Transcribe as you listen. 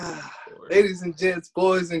ladies and gents,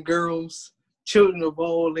 boys and girls, children of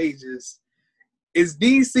all ages. It's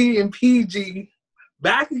DC and PG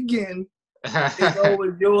back again. It's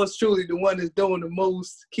always yours truly, the one that's doing the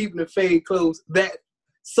most, keeping the fade close. That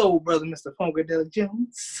soul brother, Mr. Funkadelic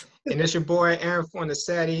Jones. And it's your boy, Aaron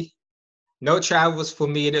Fornasetti. No travels for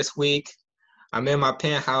me this week. I'm in my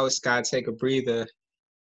penthouse, gotta take a breather.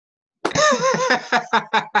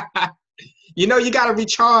 You know, you gotta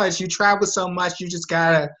recharge. You travel so much, you just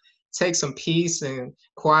gotta take some peace and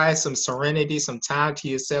quiet, some serenity, some time to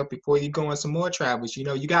yourself before you go on some more travels. You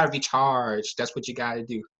know, you gotta recharge. That's what you gotta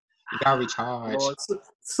do. You gotta recharge. Lord,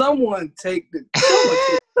 somebody take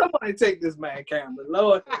this man camera.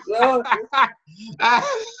 Lord.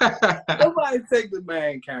 Somebody take the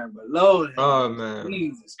man camera. Lord. Oh, man.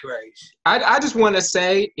 Jesus Christ. I just want to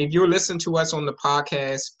say, if you're listening to us on the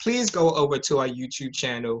podcast, please go over to our YouTube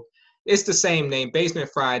channel. It's the same name, Basement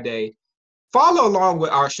Friday. Follow along with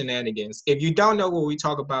our shenanigans. If you don't know what we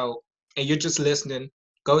talk about and you're just listening,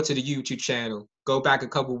 go to the YouTube channel. Go back a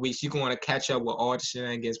couple of weeks. You're going to catch up with all the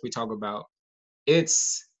shenanigans we talk about. You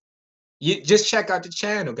just check out the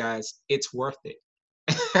channel, guys. It's worth it.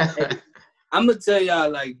 Hey, I'm going to tell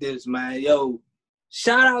y'all like this, man. Yo,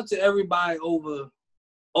 shout out to everybody over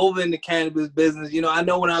in the cannabis business. You know, I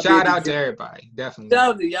know when I shout out to everybody, definitely.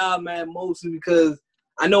 Shout out to y'all, man, mostly because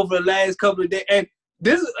I know for the last couple of days, and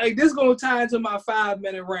this is gonna tie into my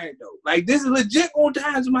 5-minute rant though. Like this is legit gonna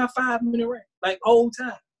tie into my 5-minute rant, like whole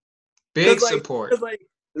time. Big support.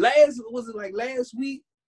 Last week?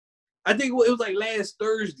 I think it was like last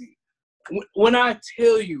Thursday. When I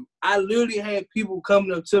tell you, I literally had people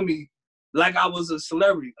coming up to me like I was a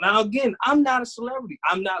celebrity. Now again, I'm not a celebrity.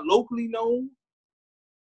 I'm not locally known.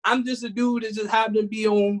 I'm just a dude that just happened to be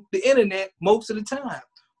on the internet most of the time.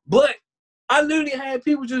 But I literally had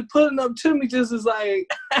people just pulling up to me just as like,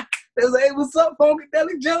 they was like, hey, what's up,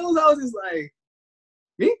 Funkadelic Jones? I was just like,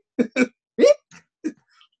 me?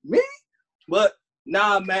 But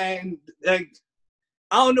nah, man, like,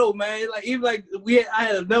 I don't know, man. Like even like I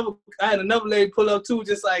had another lady pull up too,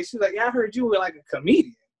 just like she's like, yeah, I heard you were like a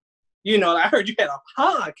comedian. You know, I heard you had a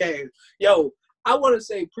podcast. Yo, I want to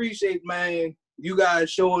say appreciate, man, you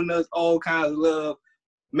guys showing us all kinds of love.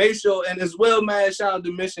 Make sure, and as well, man, shout out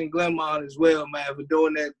to Mission Glenmont as well, man, for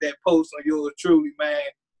doing that post on yours truly, man.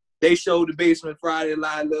 They showed the Basement Friday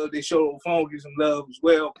line love. They showed Funky some love as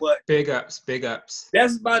well. But big ups.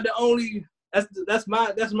 That's about the only. That's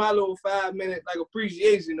my little 5-minute like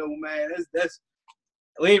appreciation, though, man.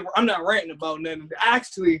 I'm not ranting about nothing.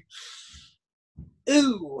 Actually,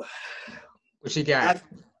 ooh. What you got?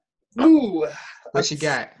 What you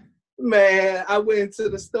got? Man, I went into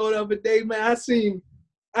the store the other day, man.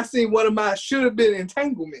 I seen one of my should have been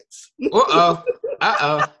entanglements. Uh-oh.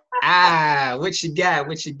 What you got? I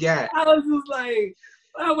was just like,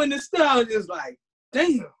 I went in the store, I was just like,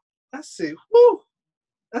 damn. I said, whoo.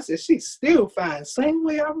 I said, she's still fine. Same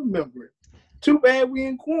way I remember it. Too bad we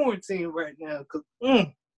in quarantine right now.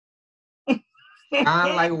 Fine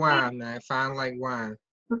like wine, man. Fine like wine.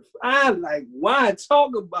 I like wine.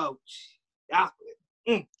 Talk about chocolate.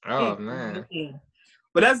 Man.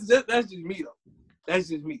 But that's just me, though. That's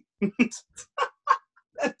just me. That's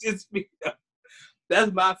just me, though.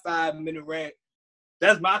 That's my 5-minute rant.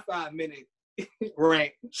 That's my 5-minute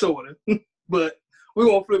rant, sort of. But we're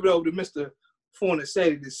going to flip it over to Mr.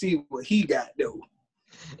 Fornasetti to see what he got, though.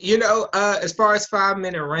 You know, as far as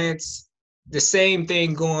 5-minute rants, the same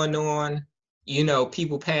thing going on. You know,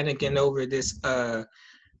 people panicking over this COVID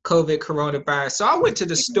coronavirus. So I went to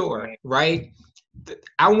the store, right?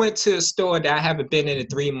 I went to a store that I haven't been in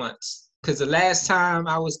 3 months. Because the last time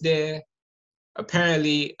I was there,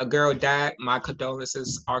 apparently a girl died. My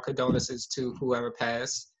condolences, our condolences to whoever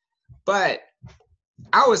passed. But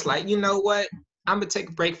I was like, you know what? I'm going to take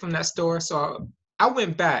a break from that store. So I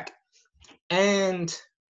went back and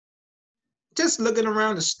just looking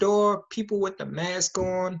around the store, people with the mask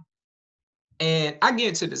on. And I get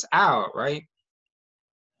into this aisle, right?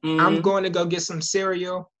 Mm-hmm. I'm going to go get some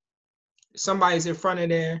cereal. Somebody's in front of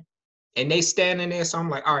there and they standing there. So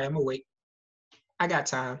I'm like, all right, I'm going to wait. I got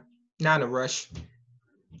time. Not in a rush.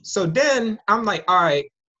 So then I'm like, all right,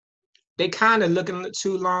 they kind of looking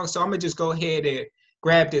too long. So I'm going to just go ahead and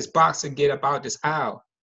grab this box and get up out this aisle.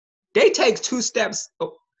 They take 2 steps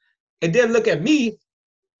and then look at me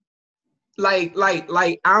like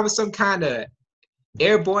I'm some kind of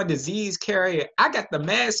airborne disease carrier. I got the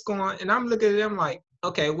mask on and I'm looking at them like,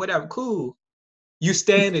 okay, whatever, cool. You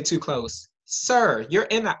standing too close. Sir, you're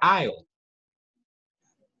in the aisle.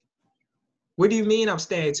 What do you mean I'm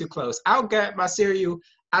standing too close? I'll grab my cereal.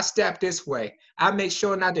 I step this way. I make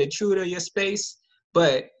sure not to intrude on your space,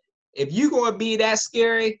 but If you gonna be that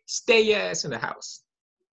scary, stay your ass in the house.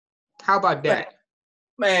 How about that?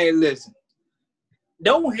 Man, listen.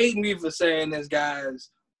 Don't hate me for saying this, guys,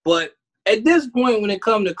 but at this point, when it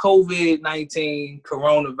comes to COVID-19,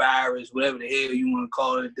 coronavirus, whatever the hell you want to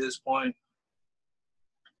call it at this point,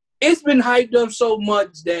 it's been hyped up so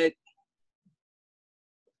much that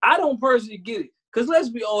I don't personally get it. Because let's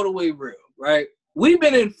be all the way real, right? We've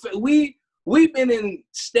been in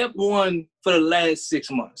step one for the last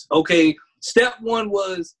 6 months. Okay, step one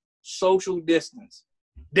was social distance.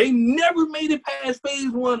 They never made it past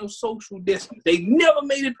phase one of social distance. They never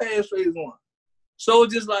made it past phase one. So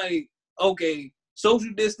it's just like, okay,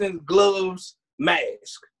 social distance, gloves,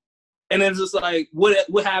 mask. And it's just like, what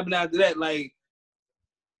happened after that? Like,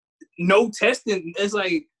 no testing. It's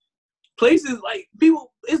like, places like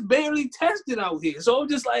people, it's barely tested out here. So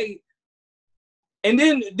just like, and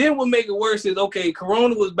then what make it worse is, okay,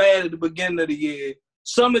 Corona was bad at the beginning of the year.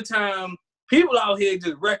 Summertime, people out here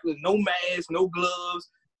just reckless, no mask, no gloves.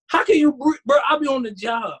 How can you breathe? Bro, I'll be on the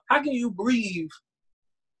job. How can you breathe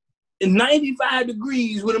in 95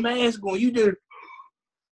 degrees with a mask on? You just...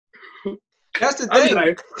 That's the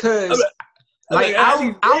thing, because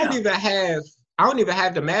I don't even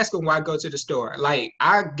have the mask on when I go to the store. Like,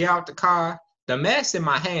 I get out the car, the mask in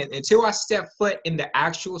my hand. Until I step foot in the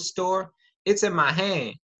actual store, it's in my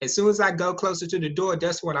hand. As soon as I go closer to the door,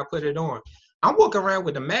 that's when I put it on. I'm walking around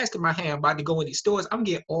with the mask in my hand, about to go in these stores. I'm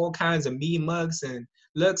getting all kinds of mean mugs and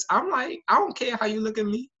looks. I'm like, I don't care how you look at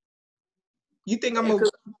me. You think I'm gonna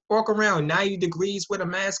walk around 90 degrees with a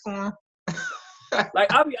mask on?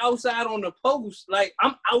 Like, I'll be outside on the post. Like,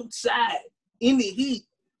 I'm outside in the heat.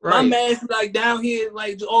 Right. My mask like down here,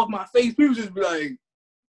 like off my face. People just be like,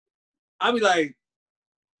 I'll be like,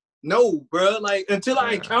 no, bro. Like, until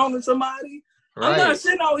I encounter somebody, I'm not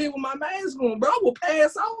sitting out here with my mask on, bro. I will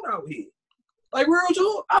pass out out here. Like, real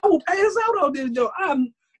talk, I will pass out this job.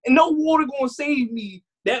 And no water gonna save me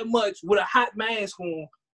that much with a hot mask on.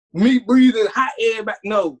 Me breathing hot air back.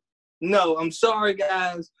 No, I'm sorry,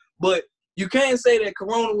 guys, but you can't say that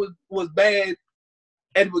Corona was bad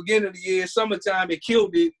at the beginning of the year. Summertime, it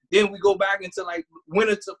killed it. Then we go back into like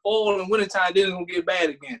winter to fall and wintertime, then it's gonna get bad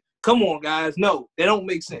again. Come on, guys. No, that don't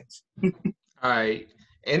make sense. All right.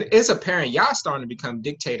 And it's apparent y'all starting to become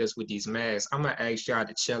dictators with these masks. I'm gonna ask y'all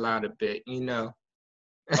to chill out a bit, you know.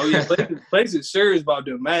 Oh yeah, places serious about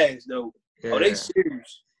their masks though. Yeah. Oh, they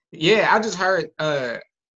serious. Yeah, I just heard.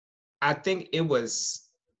 I think it was.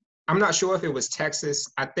 I'm not sure if it was Texas.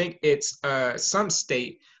 I think it's some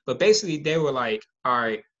state. But basically, they were like, "All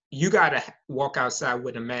right, you gotta walk outside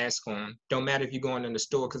with a mask on. Don't matter if you're going in the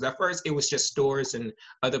store." Because at first it was just stores and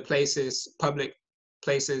other places, public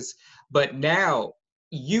places. But now,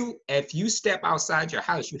 if you step outside your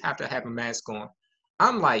house, you have to have a mask on.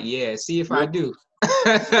 I'm like, yeah. See if I do.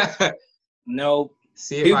 No.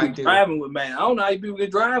 See if I do. Driving with masks. I don't know how people can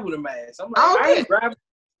drive with a mask. I'm like, I ain't driving.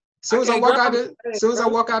 As soon as I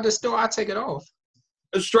walk out the store, I take it off.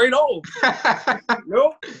 Straight off.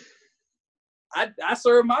 Nope. I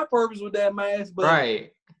serve my purpose with that mask, but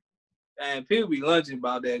right. And people be lunching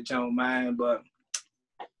about that junk, man. But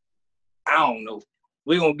I don't know.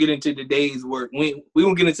 We're gonna get into the day's work. We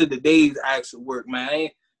gonna get into the day's actual work, man.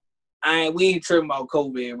 We ain't tripping about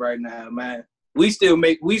COVID right now, man. We still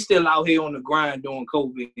out here on the grind doing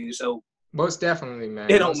COVID, so most definitely,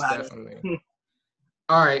 man. It don't matter. Definitely.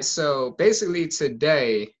 All right, so basically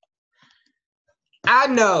today, I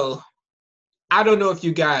don't know if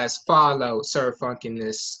you guys follow Sir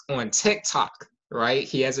Funkiness on TikTok, right?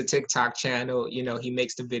 He has a TikTok channel. You know, he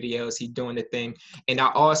makes the videos. He's doing the thing. And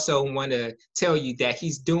I also want to tell you that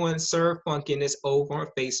he's doing Sir Funkiness over on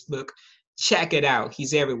Facebook. Check it out.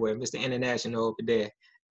 He's everywhere, Mr. International over there.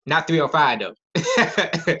 Not 305, though.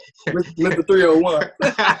 Mr. 301.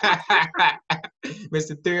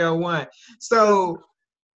 Mr. 301. So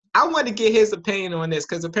I want to get his opinion on this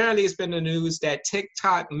because apparently it's been in the news that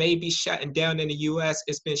TikTok may be shutting down in the U.S.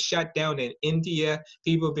 It's been shut down in India.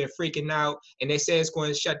 People have been freaking out. And they say it's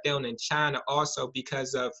going to shut down in China also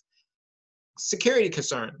because of security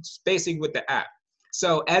concerns, basically with the app.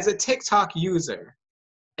 So as a TikTok user,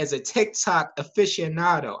 as a TikTok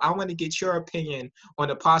aficionado, I want to get your opinion on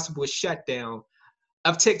the possible shutdown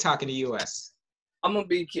of TikTok in the U.S. I'm gonna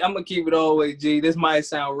keep it all the way, G. This might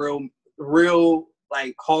sound real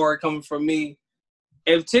like hard coming from me.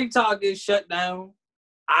 If TikTok is shut down,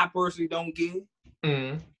 I personally don't get it.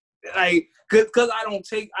 Mm-hmm. Like, cause I don't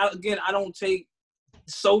take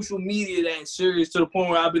social media that serious to the point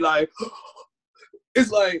where I'll be like. It's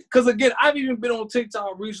like, because again, I've even been on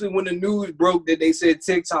TikTok recently when the news broke that they said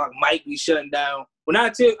TikTok might be shutting down. when I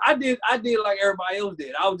did like everybody else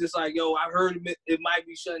did. I was just like, yo, I heard it might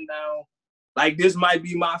be shutting down. Like, this might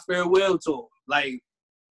be my farewell tour. Like,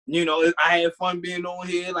 you know, I had fun being on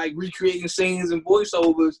here, like recreating scenes and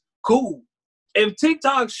voiceovers. Cool. If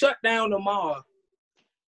TikTok shut down tomorrow,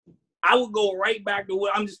 I would go right back to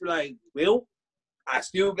what I'm just like, well, I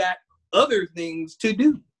still got other things to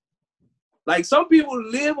do. Like, some people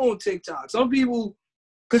live on TikTok. Some people,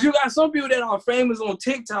 because you got some people that are famous on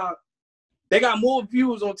TikTok, they got more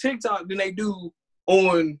viewers on TikTok than they do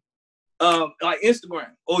on like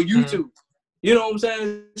Instagram or YouTube. Mm-hmm. You know what I'm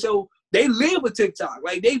saying? So they live with TikTok.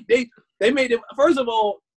 Like, they made it. First of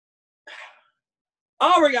all,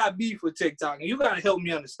 I already got beef with TikTok, and you gotta help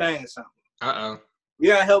me understand something. You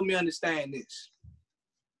gotta help me understand this.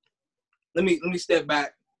 Let me step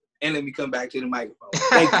back and let me come back to the microphone.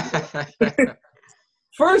 Thank you.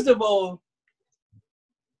 First of all,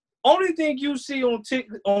 only thing you see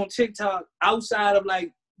on TikTok outside of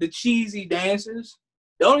like the cheesy dances,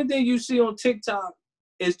 the only thing you see on TikTok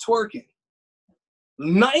is twerking.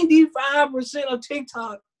 95% of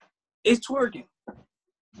TikTok is twerking.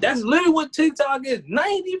 That's literally what TikTok is.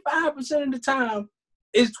 95% of the time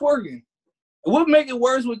is twerking. What make it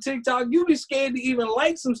worse with TikTok, you be scared to even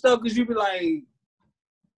like some stuff because you be like,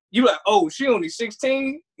 oh, she only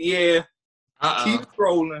 16? Yeah. Keep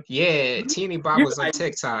scrolling. Yeah, Teeny Bob was on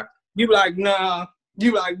TikTok. You be like, nah.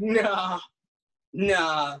 You be like,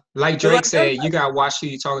 nah. Like Drake said, you gotta watch who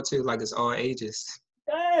you talking to, like it's all ages.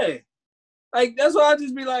 Yeah. Like, that's why I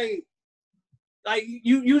just be like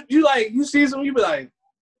you see something, you be like,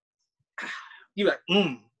 Yeah.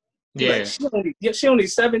 Like, she only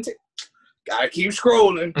 17. Gotta keep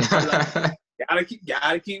scrolling. Like,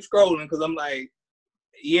 gotta keep scrolling, because I'm like,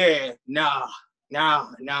 yeah, nah,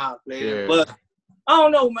 man. Yeah. But I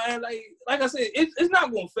don't know, man. Like I said, it's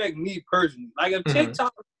not gonna affect me personally. Like, if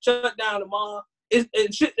TikTok shut down tomorrow, if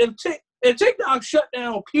TikTok shut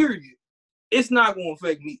down, period, it's not gonna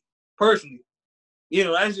affect me personally. You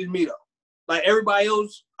know, that's just me though. Like everybody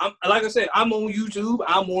else, like I said, I'm on YouTube,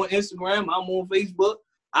 I'm on Instagram, I'm on Facebook,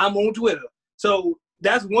 I'm on Twitter. So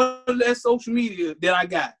that's one less social media that I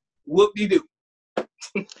got. Whoop-de-doo.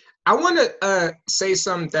 I want to say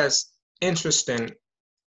something that's interesting.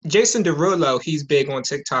 Jason Derulo, he's big on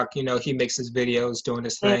TikTok. You know, he makes his videos doing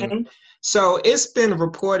his thing. Mm-hmm. So it's been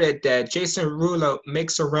reported that Jason Derulo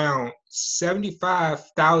makes around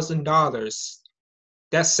 $75,000.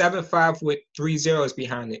 That's 75 with 3 zeros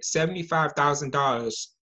behind it. $75,000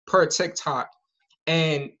 per TikTok.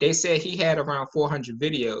 And they said he had around 400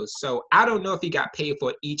 videos. So I don't know if he got paid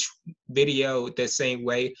for each video the same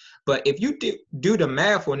way. But if you do the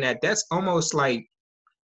math on that, that's almost like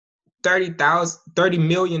 $30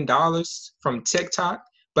 million from TikTok.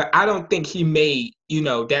 But I don't think he made,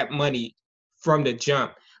 that money from the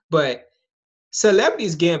jump. But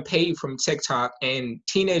celebrities getting paid from TikTok and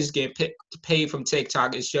teenagers getting paid from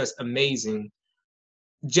TikTok is just amazing.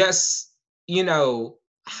 Just,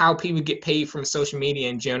 how people get paid from social media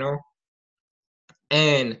in general.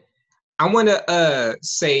 And I want to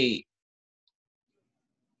say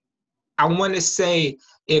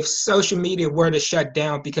if social media were to shut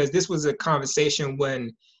down, because this was a conversation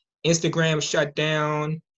when Instagram shut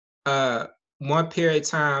down, one period of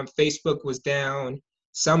time, Facebook was down,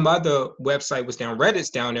 some other website was down,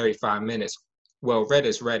 Reddit's down every 5 minutes. Well,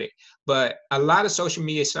 Reddit's Reddit, but a lot of social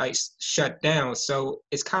media sites shut down. So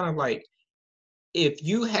it's kind of like, if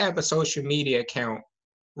you have a social media account,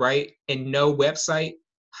 right, and no website,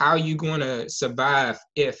 how are you going to survive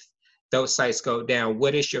if those sites go down?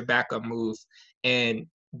 What is your backup move? And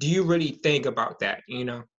do you really think about that,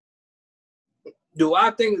 Do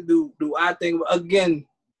I think, again,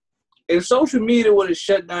 if social media would have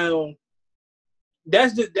shut down,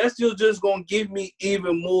 that's just going to give me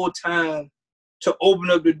even more time to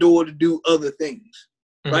open up the door to do other things.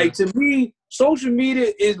 Mm-hmm. Like, to me, social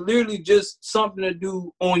media is literally just something to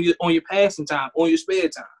do on your passing time, on your spare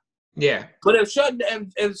time. Yeah. But if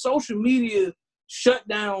social media shut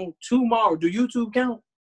down tomorrow, do YouTube count?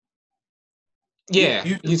 Yeah,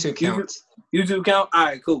 YouTube counts. YouTube count? All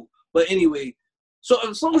right, cool. But anyway, so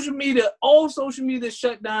if all social media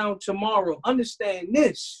shut down tomorrow, understand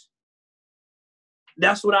this.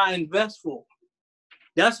 That's what I invest for.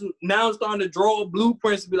 That's now starting to draw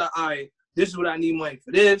blueprints to be like, all right, this is what I need money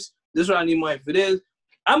for this. This is what I need money for this.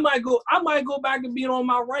 I might go back to being on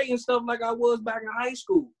my writing stuff like I was back in high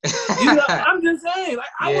school. I'm just saying, like,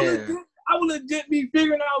 I would legit be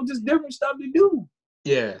figuring out just different stuff to do.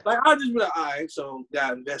 Yeah. Like, I'll just be like, all right, so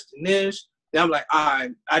gotta invest in this. Then I'm like, all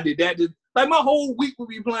right, I did that. Like, my whole week would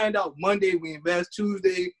be planned out. Monday we invest,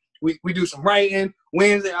 Tuesday we do some writing.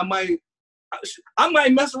 Wednesday I might I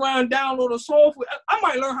might mess around and download a software. I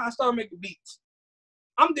might learn how to start making beats.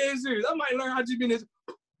 I'm dead serious. I might learn how to just be this.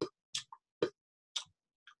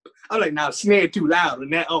 I'm like, now snare too loud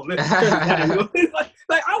and that. Oh, let's turn it down.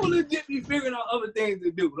 like I would legit be figuring out other things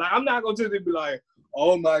to do. Like I'm not gonna just be like,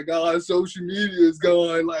 oh my God, social media is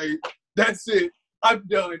gone. Like that's it. I'm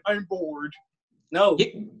done. I'm bored. No.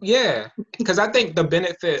 Yeah, because I think the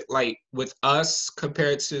benefit, like with us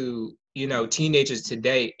compared to teenagers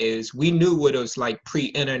today, is we knew what it was like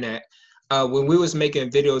pre-internet. When we was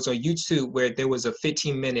making videos on YouTube where there was a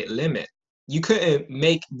 15-minute limit, you couldn't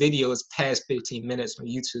make videos past 15 minutes on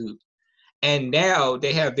YouTube. And now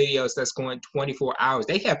they have videos that's going 24 hours.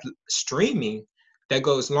 They have streaming that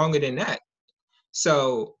goes longer than that.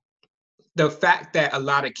 So the fact that a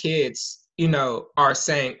lot of kids, are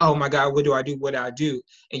saying, oh my God, what do I do? What do I do?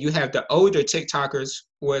 And you have the older TikTokers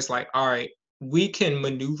where it's like, all right, we can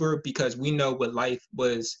maneuver because we know what life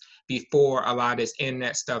was before a lot of this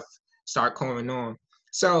internet stuff started going on.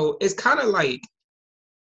 So it's kind of like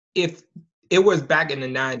if it was back in the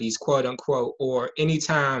 90s, quote unquote, or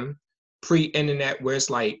anytime pre-internet where it's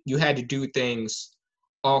like you had to do things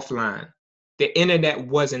offline. The internet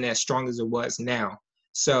wasn't as strong as it was now.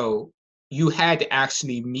 So you had to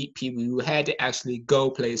actually meet people. You had to actually go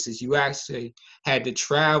places. You actually had to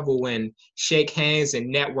travel and shake hands and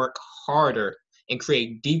network harder and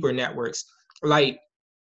create deeper networks. Like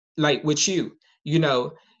with you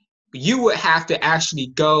would have to actually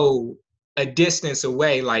go a distance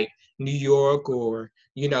away, like New York or,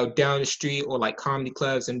 down the street or like comedy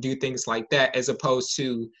clubs and do things like that as opposed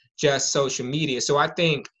to just social media. So I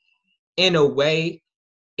think in a way,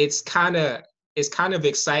 it's kind of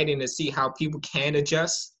exciting to see how people can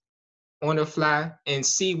adjust on the fly and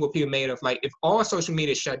see what people made of. Like if all social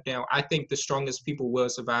media shut down, I think the strongest people will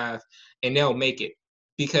survive and they'll make it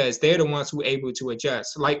because they're the ones who are able to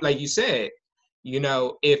adjust. Like you said,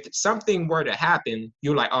 if something were to happen,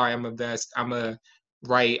 you're like, all right, I'm gonna invest, I'm gonna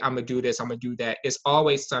write, I'm gonna do this, I'm gonna do that. It's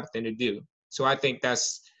always something to do. So I think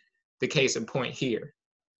that's the case in point here.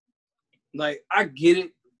 Like I get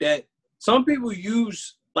it that some people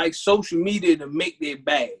use like social media to make their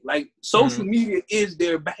bag. Like social media is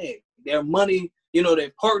their bag, their money,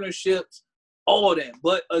 their partnerships, all that.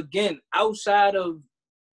 But again, outside of,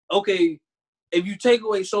 okay, if you take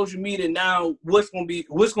away social media now, what's gonna be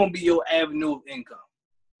your avenue of income?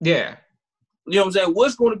 Yeah. You know what I'm saying?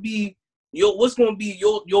 What's gonna be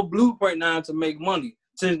your blueprint now to make money?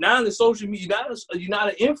 Since now the social media, you're not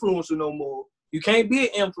an influencer no more. You can't be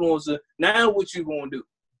an influencer. Now what you gonna do?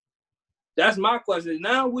 That's my question.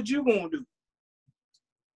 Now what you gonna do?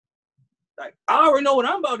 Like I already know what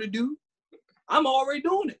I'm about to do. I'm already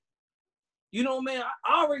doing it. You know what I mean?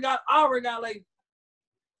 I already got like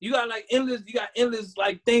you got endless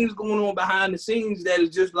like things going on behind the scenes that is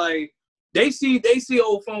just like they see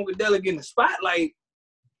old Funkadelic in the spotlight,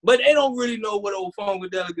 but they don't really know what old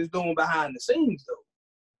Funkadelic is doing behind the scenes though.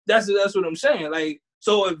 That's what I'm saying. Like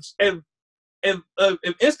so if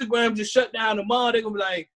Instagram just shut down tomorrow, they're gonna be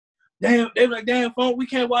like, damn, Funk, we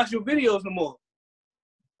can't watch your videos no more.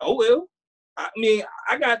 Oh well. I mean,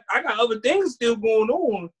 I got other things still going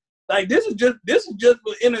on. Like this is just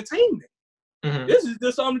for entertainment. Mm-hmm. This is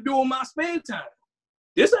just something to do in my spare time.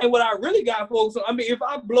 This ain't what I really got focused on. I mean, if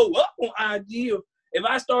I blow up on IG or if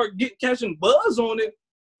I start catching buzz on it,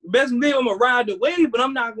 best believe I'm gonna ride the wave, but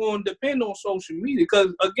I'm not gonna depend on social media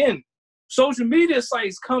because again, social media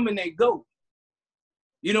sites come and they go.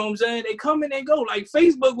 You know what I'm saying? They come and they go. Like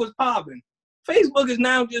Facebook was popping. Facebook is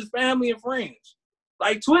now just family and friends.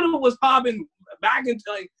 Like Twitter was popping back in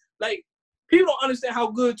like people don't understand how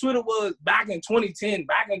good Twitter was back in 2010,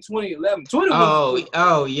 back in 2011. Twitter was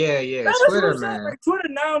yeah. Twitter, man. Like, Twitter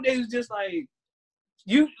nowadays is just like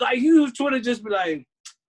you use Twitter just be like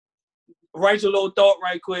write your little thought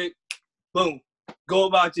right quick, boom, go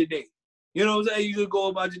about your day. You know what I'm saying? You just go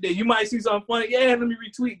about your day. You might see something funny, yeah, let me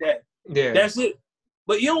retweet that. Yeah, that's it.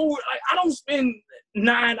 But you don't I don't spend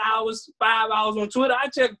 5 hours on Twitter. I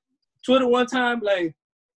check Twitter one time, like,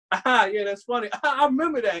 yeah, that's funny. I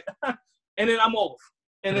remember that. And then I'm off.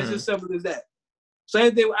 And it's as simple as that.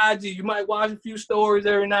 Same thing with IG. You might watch a few stories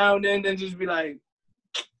every now and then just be like,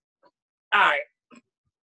 all right,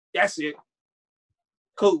 that's it.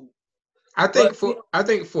 Cool. I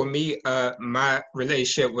think for me, my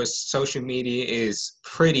relationship with social media is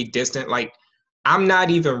pretty distant. Like, I'm not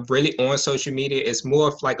even really on social media. It's more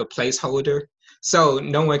of like a placeholder. So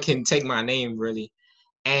no one can take my name really.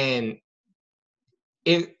 And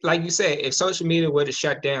like you said, if social media were to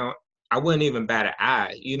shut down, I wouldn't even bat an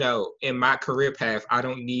eye. In my career path, I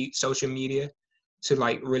don't need social media to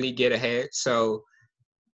like really get ahead. So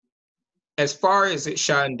as far as it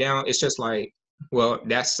shutting down, it's just like, well,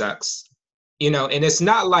 that sucks. And it's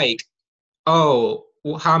not like, oh,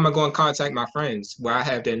 well, how am I going to contact my friends? Well, I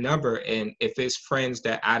have their number, and if it's friends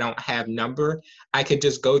that I don't have number, I could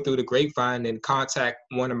just go through the grapevine and contact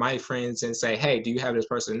one of my friends and say, hey, do you have this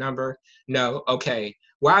person's number? No. Okay.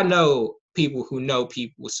 Well, I know people who know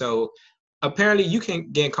people. So apparently you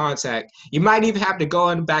can get in contact. You might even have to go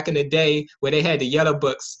in back in the day where they had the yellow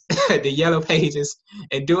books, the yellow pages,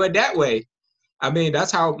 and do it that way. I mean,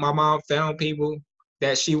 that's how my mom found people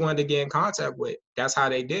that she wanted to get in contact with. That's how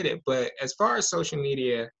they did it. But as far as social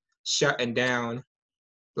media shutting down,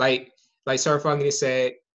 like Sir Funky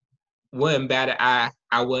said, wouldn't bat an eye.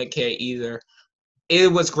 I wouldn't care either.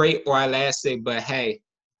 It was great while it lasted, but hey,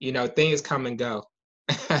 things come and go.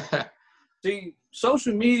 See,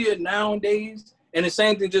 social media nowadays, and the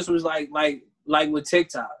same thing just was like with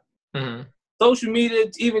TikTok. Mm-hmm. Social media,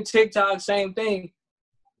 even TikTok, same thing.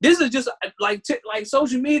 This is just like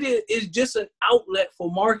social media is just an outlet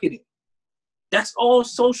for marketing. That's all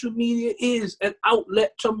social media is, an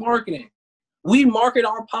outlet to marketing. We market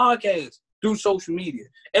our podcast through social media.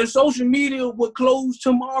 And social media will close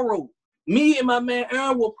tomorrow. Me and my man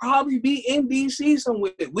Aaron will probably be in D.C.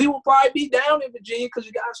 somewhere. We will probably be down in Virginia because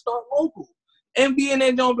you got to start local. And be in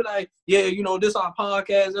there, don't be like, yeah, this is our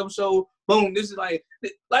podcast episode. Boom, this is like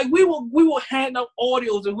we will hand out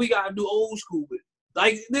audios and we got to do old school with it.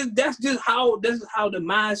 Like that's just how the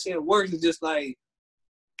mindset works. It's just like,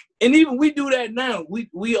 and even we do that now.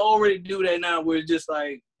 We already do that now. Where it's just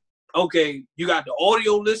like, okay, you got the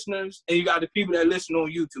audio listeners and you got the people that listen on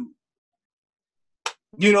YouTube.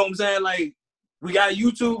 You know what I'm saying? Like, we got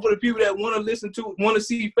YouTube for the people that want to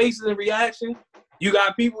see faces and reaction. You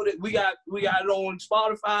got people that we got it on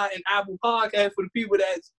Spotify and Apple Podcasts for the people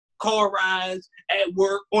that's car rides, at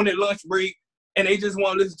work, on their lunch break, and they just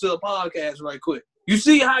want to listen to a podcast right quick. You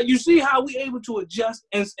see how we able to adjust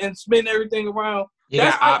and spin everything around. You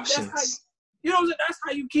got options. That's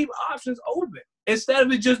how you keep options open instead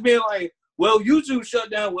of it just being like, well, YouTube shut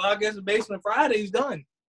down. Well, I guess the Basement Friday's done.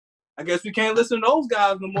 I guess we can't listen to those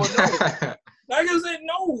guys no more. No. Like I said,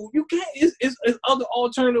 no, you can't. It's other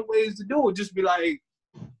alternative ways to do it. Just be like,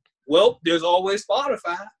 well, there's always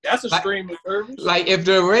Spotify. That's a streaming service. Like if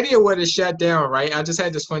the radio would have shut down, right? I just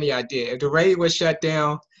had this funny idea. If the radio was shut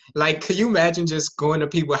down, like, could you imagine just going to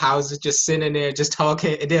people's houses, just sitting there, just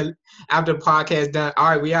talking, and then after the podcast done, all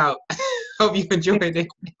right, we out. Hope you enjoyed it.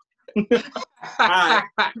 All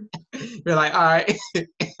right. You're like, all right.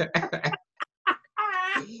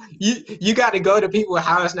 You got to go to people's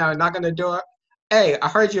house now and knock on the door. Hey, I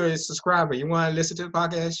heard you're a subscriber. You want to listen to the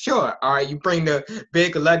podcast? Sure. All right, you bring the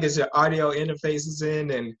big luggage of audio interfaces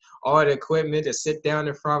in and all the equipment to sit down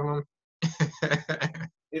in front of them.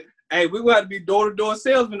 Hey, we want to be door-to-door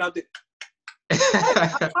salesmen out there.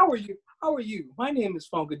 How are you? How are you? My name is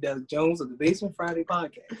Funkadelic Jones of the Basement Friday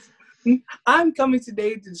podcast. I'm coming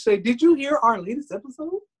today to say, did you hear our latest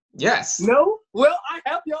episode? Yes. No? Well, I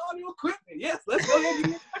have the audio equipment. Yes, let's go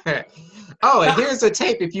ahead and Oh, and here's a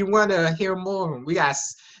tape if you want to hear more. We got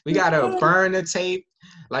to burn the tape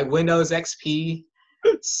like Windows XP,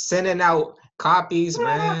 sending out copies,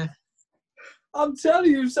 man. I'm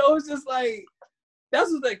telling you, so it's just like, that's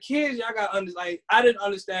what the kids, y'all got to understand. Like, I didn't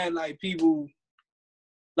understand, like, people,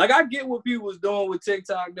 like, I get what people was doing with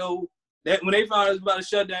TikTok, though. That when they found it was about to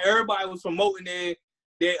shut down, everybody was promoting their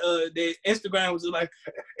Instagram was like,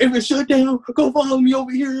 if it shut down, go follow me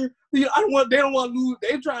over here. They don't want to lose.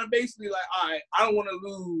 They're trying to basically like, all right, I don't want to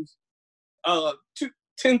lose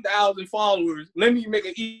 10,000 followers. Let me make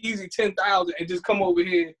it easy 10,000 and just come over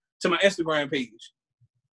here to my Instagram page.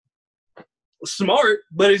 Smart,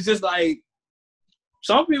 but it's just like,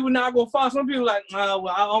 some people not gonna follow. Some people like, well,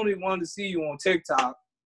 I only wanted to see you on TikTok,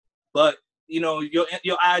 but your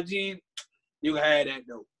IG, you can have that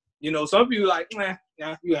though. Some people like,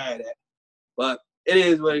 nah, you had that. But it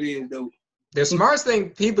is what it is, though. The smartest thing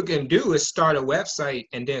people can do is start a website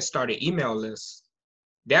and then start an email list.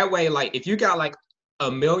 That way, like, if you got like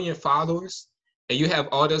 1 million followers and you have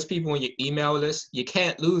all those people on your email list, you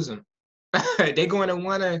can't lose them. They're going to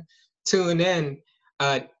want to tune in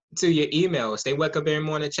to your emails. They wake up every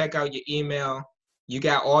morning, check out your email. You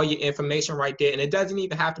got all your information right there. And it doesn't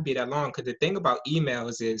even have to be that long, because the thing about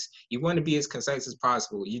emails is you want to be as concise as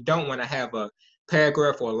possible. You don't want to have a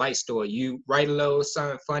paragraph or a light story. You write a little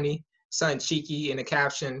something funny, something cheeky in the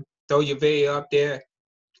caption, throw your video up there.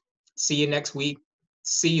 See you next week.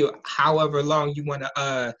 See you however long you want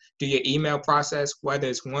to do your email process, whether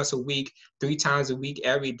it's once a week, 3 times a week,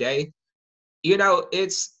 every day.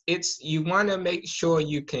 It's you want to make sure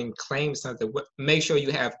you can claim something. Make sure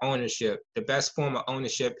you have ownership. The best form of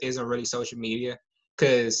ownership isn't really social media,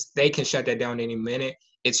 because they can shut that down any minute.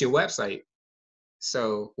 It's your website.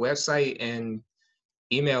 So website and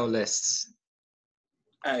email lists.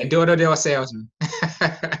 Hey, And door-to-door salesman.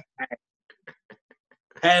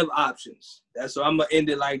 have options. That's what I'm gonna end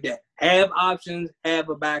it like that. Have options, have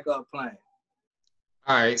a backup plan.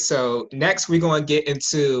 All right, so next we're going to get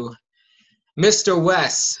into Mr.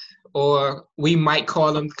 West, or we might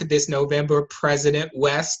call him this November President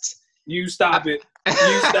West. You stop it.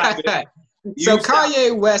 You stop it. So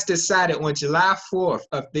Kanye West decided on July 4th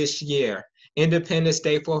of this year, Independence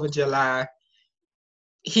Day, 4th of July,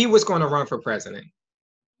 he was going to run for president.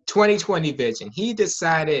 2020 vision. He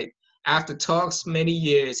decided after talks many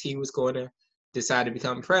years, he was going to decide to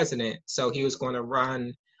become president. So he was going to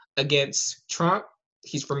run against Trump.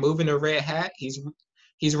 He's removing the red hat. He's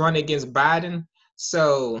running against Biden.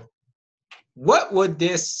 So what would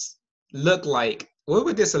this look like? What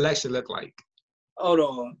would this election look like? Hold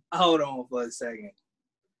on for a second.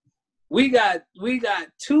 We got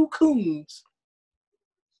two coons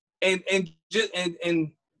and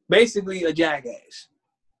basically a jackass.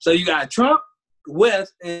 So you got Trump,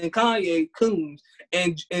 West, and Kanye coons,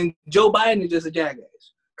 and Joe Biden is just a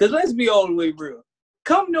jackass. Because let's be all the way real.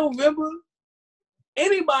 Come November,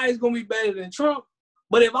 anybody's gonna be better than Trump.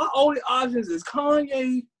 But if our only options is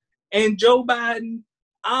Kanye and Joe Biden,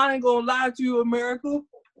 I ain't gonna lie to you, America.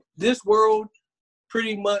 This world is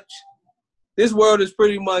pretty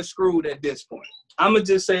much screwed at this point. I'ma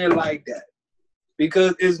just say it like that.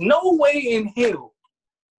 Because there's no way in hell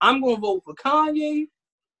I'm gonna vote for Kanye.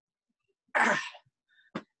 I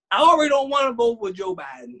already don't want to vote for Joe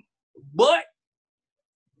Biden. But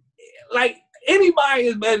like anybody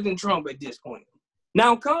is better than Trump at this point.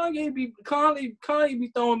 Now Kanye be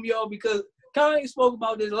throwing me off because Kanye spoke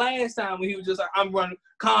about this last time when he was just like, I'm running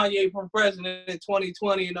Kanye for president in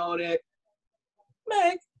 2020 and all that.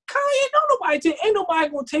 Man, Kanye, ain't nobody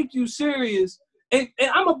gonna take you serious. And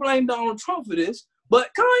I'm gonna blame Donald Trump for this, but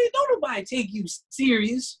Kanye, don't nobody take you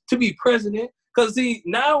serious to be president. Cause see,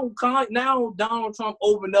 now Donald Trump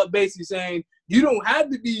opened up basically saying you don't have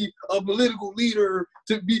to be a political leader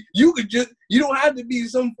to be. You don't have to be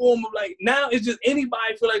some form of like. Now it's just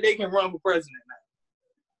anybody feel like they can run for president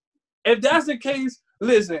now. If that's the case,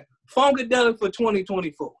 listen, Funkadelic for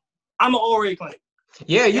 2024. I'm already claim.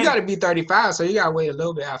 Yeah, you got to be 35, so you got to wait a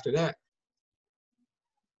little bit after that.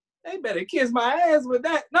 They better kiss my ass with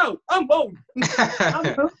that. No, I'm voting.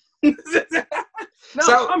 I'm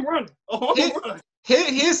running.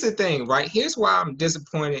 Here's the thing, right? Here's why I'm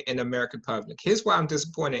disappointed in the American public. Here's why I'm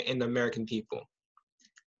disappointed in the American people.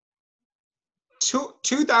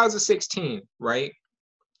 2016, right?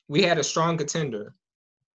 We had a strong contender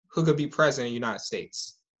who could be president of the United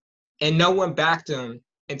States. And no one backed him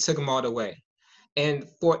and took him all the way. And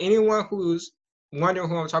for anyone who's wondering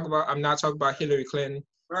who I'm talking about, I'm not talking about Hillary Clinton.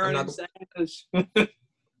 Sanders.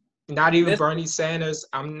 Not even Bernie Sanders.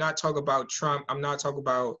 I'm not talking about Trump. I'm not talking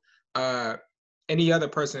about any other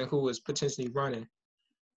person who is potentially running.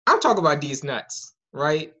 I'm talking about these nuts,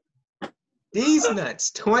 right? These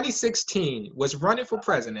nuts, 2016, was running for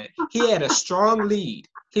president. He had a strong lead.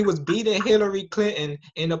 He was beating Hillary Clinton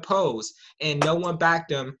in the polls, and no one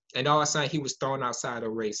backed him, and all of a sudden he was thrown outside the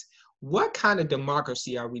race. What kind of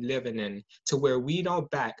democracy are we living in to where we don't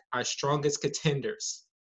back our strongest contenders?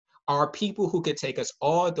 Are people who could take us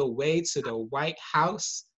all the way to the White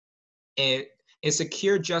House and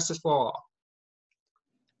secure justice for all?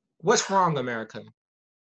 What's wrong, America?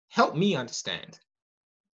 Help me understand.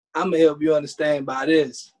 I'm going to help you understand by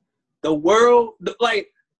this. The world, like,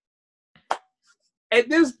 at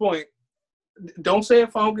this point, don't say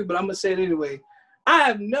it funky, but I'm going to say it anyway. I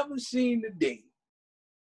have never seen the day.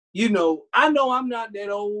 You know I'm not that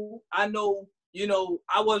old. I know,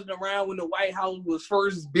 I wasn't around when the White House was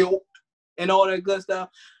first built and all that good stuff.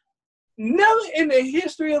 Never in the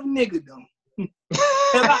history of niggerdom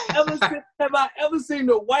have I ever seen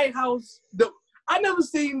the White House. I never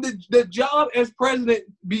seen the job as president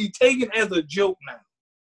be taken as a joke now.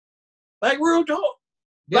 Like real talk.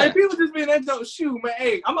 Yeah. Like people just being that joke. Shoot, man,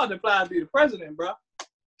 hey, I'm about to apply to be the president, bro.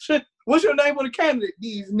 What's your name on the candidate?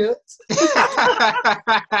 These nuts.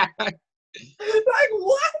 Like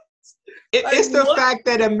what? It's the fact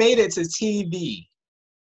that it made it to TV.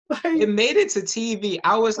 It made it to TV.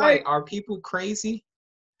 I was like, are people crazy?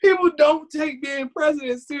 People don't take being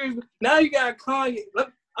president seriously. Now you got Kanye.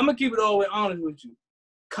 Look, I'm going to keep it all the way honest with you.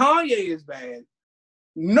 Kanye is bad.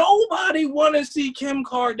 Nobody want to see Kim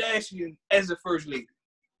Kardashian as the first lady.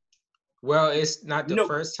 Well, it's not the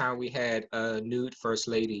first time we had a nude first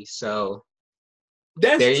lady, so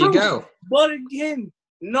that's there true. You go. But again,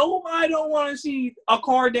 Nobody don't want to see a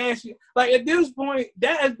Kardashian. Like at this point,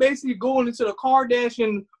 that is basically going into the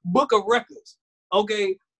Kardashian book of records.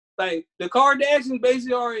 Okay, like the Kardashians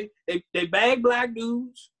basically already they bag black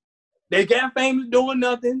dudes. They got famous doing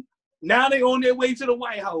nothing. Now they on their way to the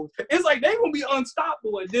White House. It's like they gonna be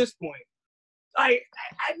unstoppable at this point. Like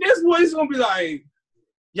at this point, it's gonna be like,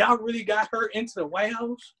 y'all really got her into the White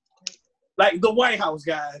House? Like the White House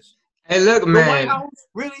guys. Hey, look, man. The White House,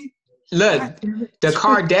 really? Look, the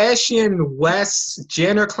Kardashian West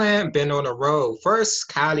Jenner clan been on the road. First,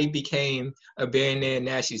 Kylie became a billionaire.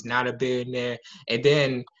 Now she's not a billionaire. And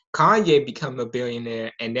then Kanye became a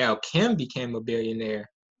billionaire. And now Kim became a billionaire.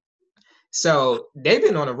 So they've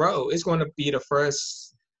been on the road. It's going to be the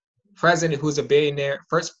first president who's a billionaire,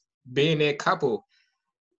 first billionaire couple.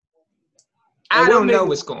 I don't know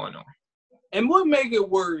what's going on. And what make it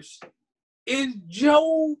worse is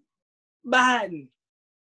Joe Biden.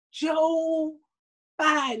 Joe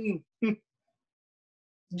Biden.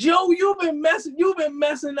 Joe, you've been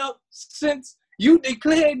messing up since you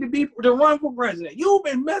declared to run for president. You've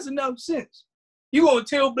been messing up since. You gonna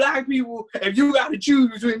tell black people if you got to choose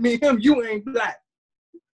between me and him, you ain't black.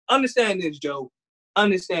 Understand this, Joe.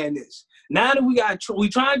 Understand this. Now that we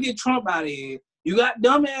trying to get Trump out of here, you got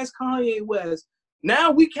dumbass Kanye West.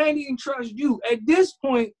 Now we can't even trust you. At this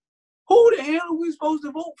point, who the hell are we supposed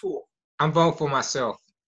to vote for? I'm voting for myself.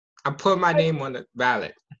 I'm putting my name on the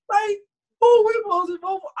ballot. Like, who are we supposed to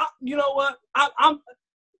vote for? You know what? I'm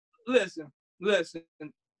listen.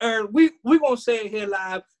 Aaron, we gonna say it here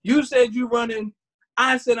live. You said you running.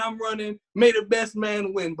 I said I'm running. May the best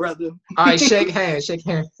man win, brother. All right, shake hands. Shake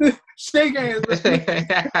hands. Shake hands.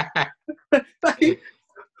 Like,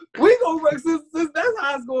 we gonna run since that's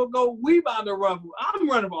how it's gonna go. We about to run. I'm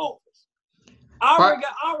running for office. I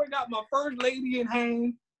already got my first lady in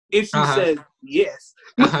hand. If she says yes,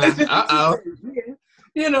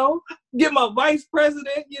 you know, get my vice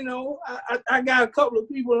president. You know, I got a couple of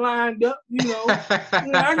people lined up. You know,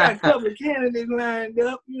 I got a couple of candidates lined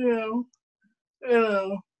up. If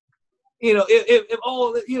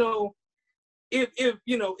all you know,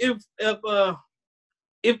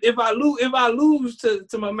 if I lose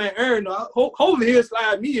to my man Aaron, hopefully he'll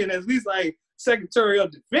slide me in at least like Secretary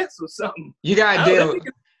of Defense or something. You gotta deal.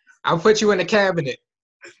 I'll put you in the cabinet.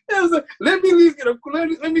 Let me at least get in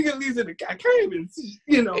the cabinet.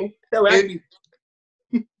 You know, that way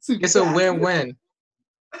it's a win-win.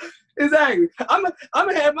 Exactly. I'm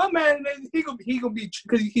gonna have my man. He gonna be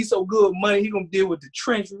because he's so good with money. He gonna deal with the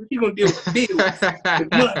treasury. He gonna deal with the bills, the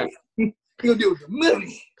money. He gonna deal with the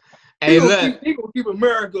money. Hey, he gonna keep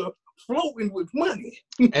America floating with money.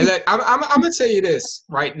 Hey, look, I'm gonna tell you this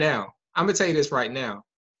right now.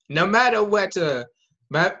 No matter whether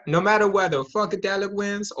Funkadelic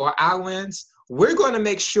wins or I wins, we're going to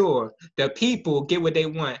make sure the people get what they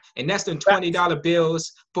want, and that's the $20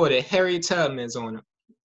 bills for the Harriet Tubmans on them.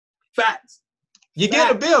 Facts. You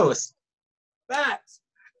get the bills. Facts.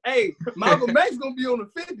 Hey, Malcolm X gonna be on the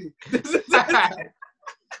 50.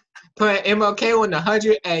 Put MLK on the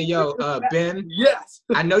 100. Hey, yo, Ben. Yes.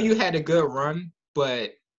 I know you had a good run,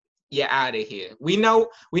 but you're out of here. We know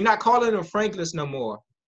we're not calling them Franklins no more.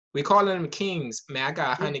 We calling them kings, man. I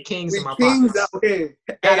got 100 kings in my pocket. Out here.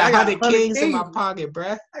 I got 100 kings in my pocket,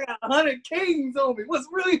 bruh. I got 100 kings on me. What's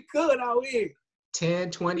really good out here?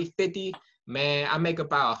 10, 20, 50. Man, I make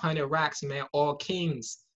about 100 racks, man. All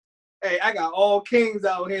kings. Hey, I got all kings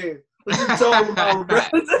out here. What you talking about, bro?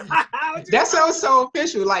 That sounds so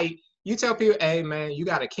official. Like, you tell people, hey, man, you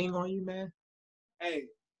got a king on you, man? Hey.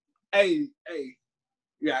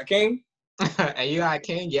 You got a king? Hey, you got a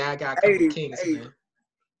king? Yeah, I got a couple of kings, man.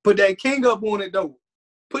 Put that king up on it, though.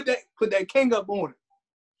 Put that king up on it.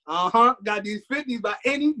 Got these 50s by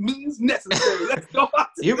any means necessary. Let's go.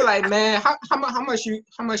 You be like, man, how much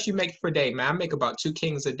you make per day, man? I make about 2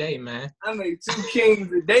 kings a day, man. I make 2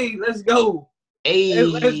 kings a day. Let's go. Hey,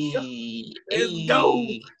 let's go.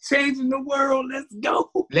 Changing the world. Let's go.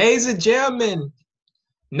 Ladies and gentlemen,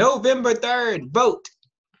 November 3rd, vote.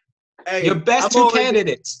 Hey, your best 2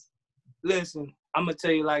 candidates. Listen, I'm gonna tell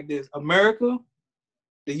you like this: America,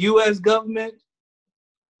 the U.S. government,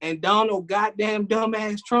 and Donald goddamn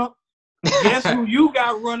dumbass Trump. Guess who you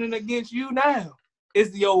got running against you now? It's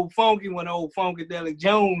the old funky one, old Funkadelic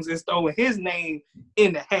Jones, is throwing his name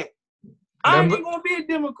in the hat. I ain't gonna be a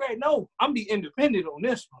Democrat. No, I'm the independent on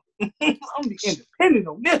this one. I'm the independent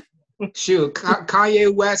on this one. Shoot,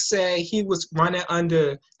 Kanye West said he was running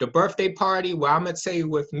under the birthday party. Well, I'm gonna tell you,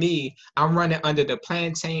 with me, I'm running under the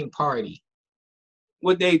plantain party.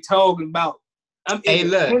 What they talking about? I'm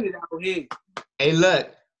independent out here. Hey, look,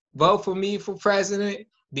 vote for me for president,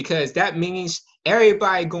 because that means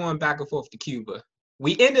everybody going back and forth to Cuba.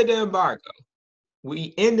 We ended the embargo.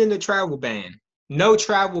 We ended the travel ban. No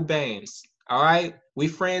travel bans. All right. We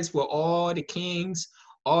friends with all the kings,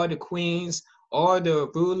 all the queens, all the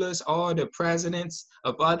rulers, all the presidents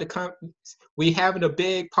of other countries. We having a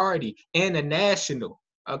big party international.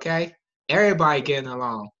 Okay. Everybody getting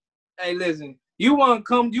along. Hey, listen. You want to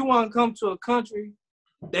come to a country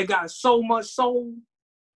that got so much soul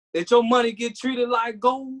that your money get treated like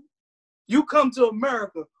gold? You come to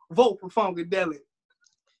America, vote for Funkadelic.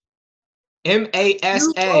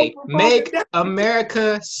 MASA, make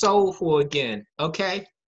America soulful again, okay?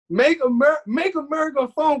 Make America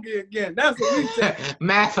funky again. That's what we say.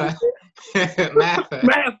 Mappa.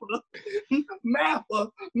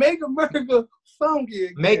 Make America funky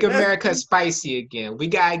again. Make America spicy again. We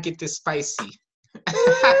gotta get this spicy.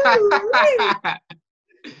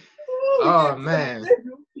 Oh man.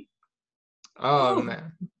 Oh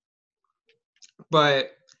man.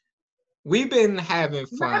 But we've been having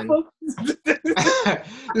fun.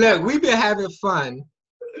 Look, we've been having fun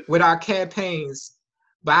with our campaigns,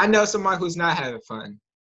 but I know someone who's not having fun.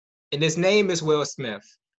 And his name is Will Smith.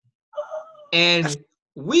 And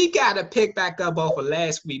we got to pick back up off of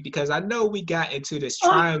last week because I know we got into this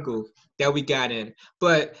triangle that we got in.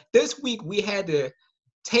 But this week we had the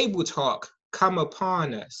table talk come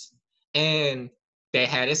upon us. And they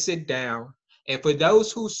had to sit down. And for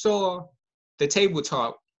those who saw the table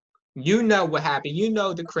talk, you know what happened. You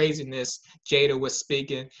know the craziness Jada was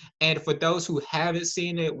speaking. And for those who haven't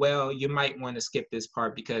seen it, well, you might want to skip this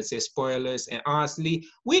part because there's spoilers. And honestly,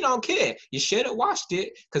 we don't care. You should have watched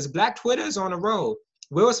it because Black Twitter is on the road.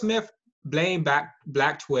 Will Smith blamed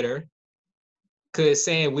Black Twitter because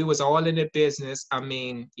saying we was all in the business. I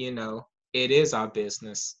mean, you know, it is our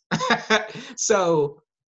business. So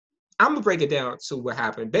I'm going to break it down to what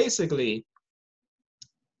happened. Basically,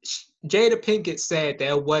 Jada Pinkett said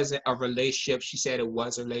there wasn't a relationship. She said it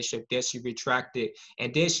was a relationship. Then she retracted.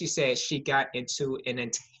 And then she said she got into an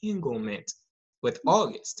entanglement with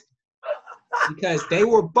August because they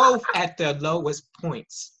were both at their lowest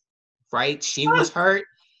points, right? She was hurt.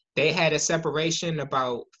 They had a separation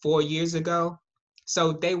about 4 years ago.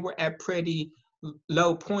 So they were at pretty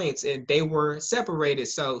low points and they were separated.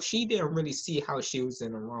 So she didn't really see how she was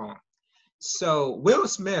in the wrong. So Will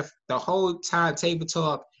Smith, the whole time table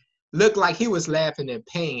talk, looked like he was laughing in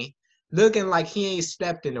pain, looking like he ain't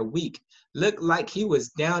slept in a week, looked like he was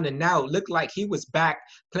down and out, looked like he was back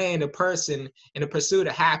playing a person in the pursuit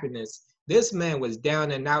of happiness. This man was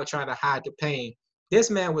down and out trying to hide the pain. This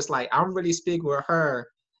man was like, I'm really speaking with her.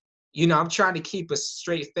 You know, I'm trying to keep a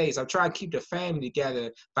straight face. I'm trying to keep the family together,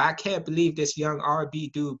 but I can't believe this young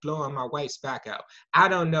RB dude blowing my wife's back out. I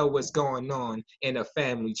don't know what's going on in a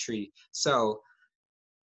family tree. So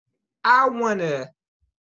I want to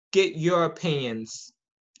get your opinions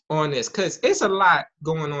on this because it's a lot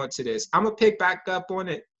going on to this. I'm going to pick back up on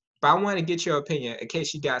it, but I want to get your opinion in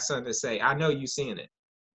case you got something to say. I know you've seen it.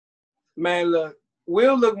 Man, look.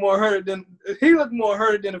 Will looked more hurt than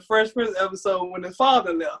the Fresh Prince episode when his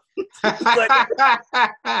father left.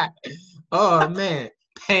 Oh man,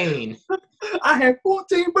 pain. I had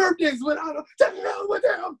 14 birthdays without him. With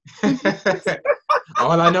him.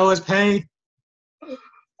 All I know is pain.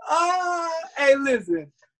 Hey,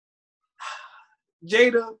 listen,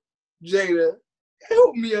 Jada,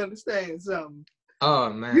 help me understand something.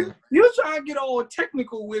 Oh man, you trying to get all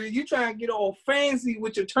technical with it. You trying to get all fancy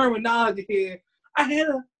with your terminology here. I had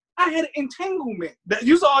an entanglement. That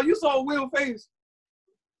you saw Will face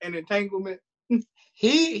an entanglement.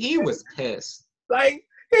 He was pissed. Like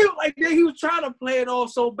he was trying to play it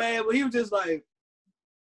off so bad, but he was just like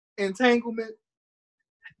entanglement.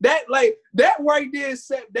 That right there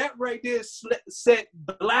set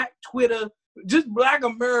Black Twitter, just Black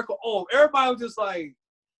America off. Everybody was just like,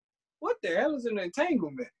 what the hell is an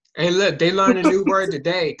entanglement? Hey, look, they learned a new word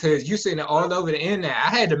today because you seen it all over the internet. I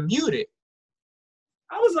had to mute it.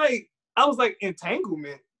 I was like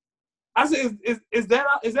entanglement. I said, is that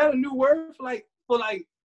a new word for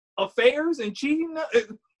affairs and cheating?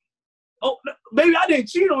 Oh, baby, I didn't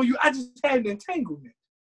cheat on you. I just had an entanglement.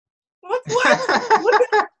 What the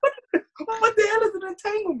hell is an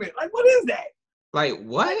entanglement? Like, what is that? Like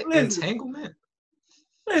what? Listen, entanglement?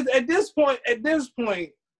 Listen, at this point,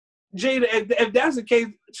 Jada, if that's the case,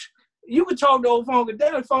 you could talk to old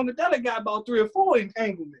Funkadelic. Funkadelic got about 3 or 4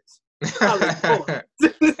 entanglements. But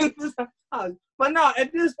no,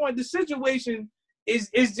 at this point, the situation is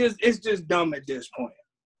just dumb at this point.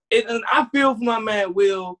 And I feel for my man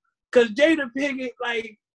Will, because Jada Pinkett,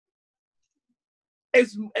 like,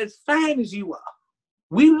 as fine as you are,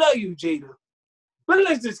 we love you, Jada. But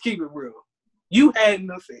let's just keep it real. You had an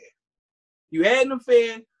affair.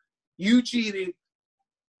 You cheated.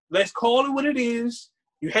 let's call it what it is.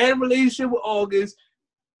 You had a relationship with August.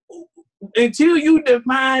 Until you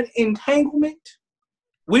define entanglement,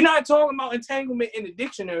 we're not talking about entanglement in the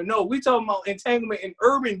dictionary. No, we're talking about entanglement in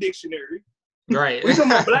Urban Dictionary. Right. We're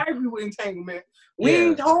talking about black people entanglement. We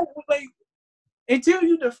ain't talking, like, until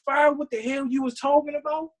you define what the hell you was talking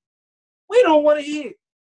about, we don't want to hear.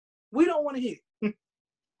 We don't want to hear.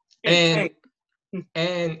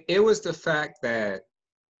 And it was the fact that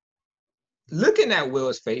looking at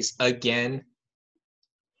Will's face again,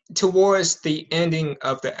 towards the ending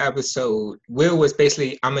of the episode, Will was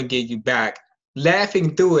basically, I'm going to get you back,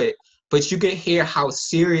 laughing through it, but you could hear how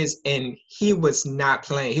serious, and he was not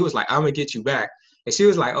playing. He was like, I'm going to get you back. And she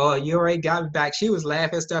was like, oh, you already got me back. She was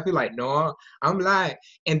laughing and stuff. He like, no, I'm lying.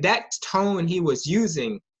 And that tone he was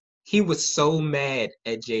using, he was so mad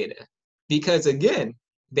at Jada. Because again,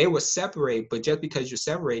 they were separated, but just because you're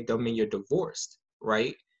separated don't mean you're divorced,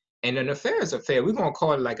 right? And an affair is an affair. We're going to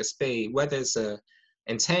call it like a spade, whether it's a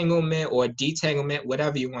entanglement or detanglement,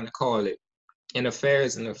 whatever you want to call it. An affair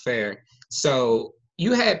is an affair. So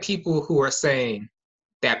you had people who are saying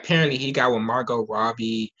that apparently he got with Margot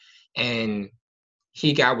Robbie and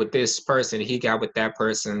he got with this person, he got with that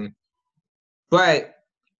person. But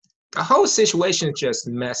the whole situation is just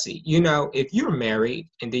messy. You know, if you're married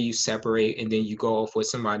and then you separate and then you go off with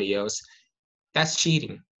somebody else, that's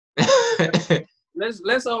cheating. Let's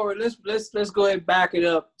go ahead and back it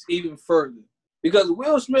up even further. Because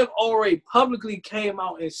Will Smith already publicly came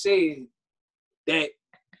out and said that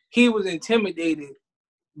he was intimidated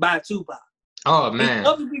by Tupac. Oh, man. He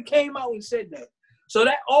publicly came out and said that. So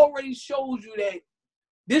that already shows you that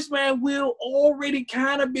this man Will already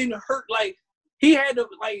kind of been hurt. Like, he had to,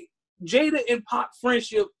 like, Jada and Pac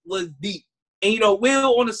friendship was deep. And, you know,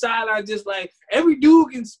 Will on the sideline just like, every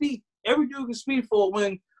dude can speak. Every dude can speak for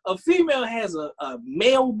when a female has a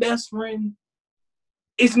male best friend,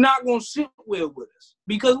 it's not going to sit well with us.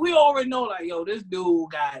 Because we already know, like, yo, this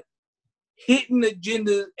dude got hidden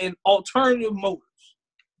agendas and alternative motives.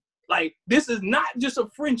 Like, this is not just a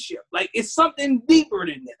friendship. Like, it's something deeper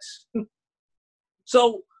than this.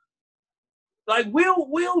 So, like, Will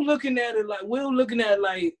looking at it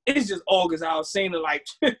like, it's just August Alsina, like,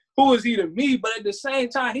 who is he to me? But at the same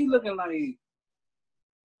time, he looking like,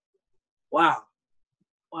 wow.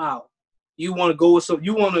 You want to go with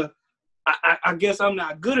I guess I'm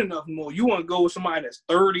not good enough more. You want to go with somebody that's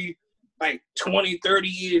 30, like 20, 30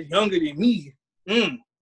 years younger than me.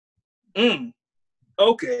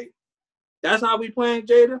 Okay. That's how we playing,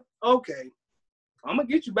 Jada? Okay. I'm going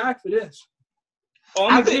to get you back for this.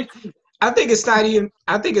 I think it's not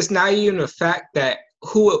even the fact that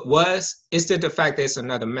who it was, it's the fact that it's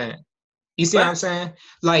another man. You see what I'm saying?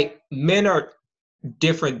 Like, men are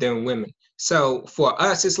different than women. So for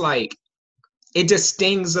us, it's like, it just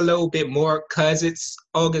stings a little bit more because it's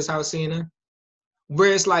August Alsina.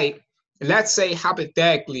 Whereas, like, let's say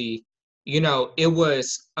hypothetically, you know, it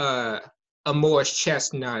was a Morris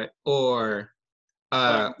Chestnut or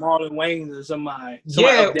like Marlon Wayans or somebody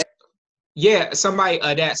somebody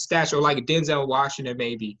of that stature, like Denzel Washington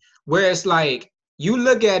maybe. Whereas, like, you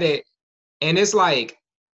look at it and it's like,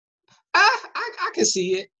 I can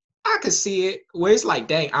see it. I can see it. Where it's like,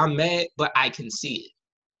 dang, I'm mad, but I can see it.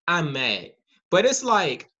 I'm mad. But it's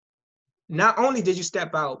like, not only did you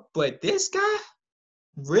step out, but this guy,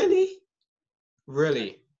 really?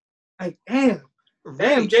 Like, damn,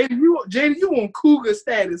 Jada, you on cougar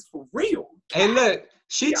status for real. Hey, look,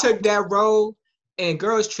 she took that role in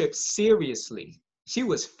Girls Trip seriously. She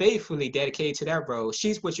was faithfully dedicated to that role.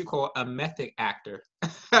 She's what you call a method actor.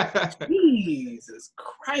 Jesus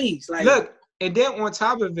Christ. Like, look, and then on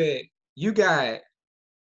top of it, you got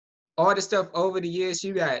all the stuff over the years.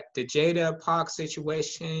 You got the Jada Pac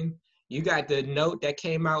situation. You got the note that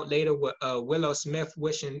came out later with Willow Smith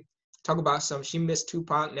talk about she missed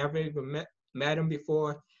Tupac, never even met him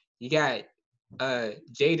before. You got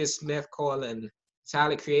Jada Smith calling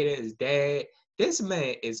Tyler Creator his dad. This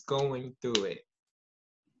man is going through it.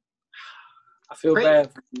 I feel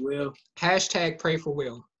bad for you, Will. Hashtag pray for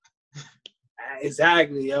Will.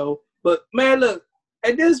 Exactly, yo. But man, look,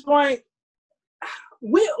 at this point,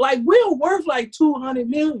 Will worth like 200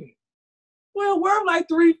 million. Will worth like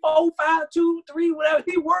 3, 4, 5, 2, 3, whatever.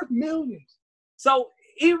 He worth millions. So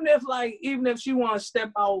even if she want to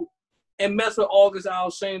step out and mess with August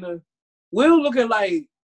Alsina, Will looking like,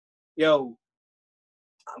 yo,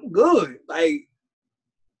 I'm good. Like,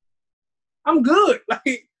 I'm good.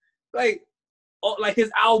 Like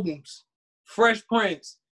his albums, Fresh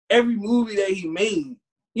Prince, every movie that he made.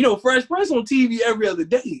 You know, Fresh Prince on TV every other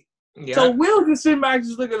day. Yeah. So Will just sitting back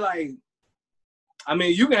just looking like, I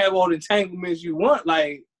mean, you can have all the entanglements you want.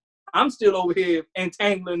 Like, I'm still over here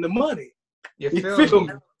entangling the money. You feel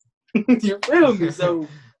me? You feel me? So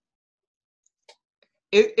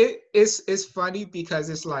it's funny because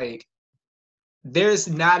it's like there's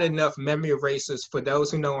not enough memory erasers for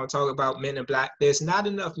those who know I'm talking about Men in Black. There's not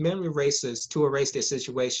enough memory erasers to erase this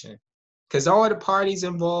situation because all the parties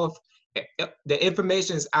involved, the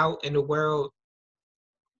information is out in the world.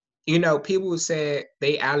 You know, people said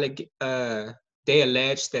they alleged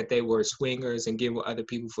that they were swingers and get with other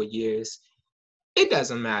people for years. It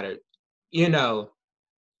doesn't matter. You know,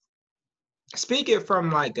 speaking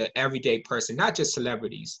from like an everyday person, not just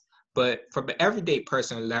celebrities, but from an everyday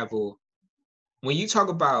person level, when you talk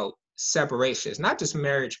about separations, not just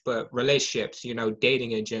marriage, but relationships, you know,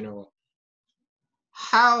 dating in general,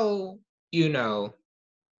 how, you know,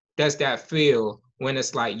 does that feel when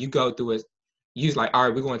it's like you go through it, you're like, all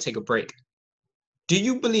right, we're going to take a break. Do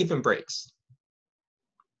you believe in breaks?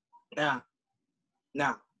 Nah,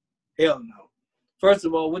 hell no. First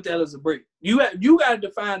of all, what the hell is a break? You got to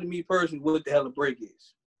define to me personally what the hell a break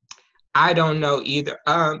is. I don't know either.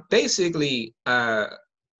 Basically,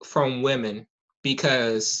 from women,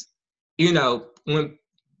 because you know when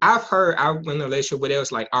I've heard I was in a relationship where it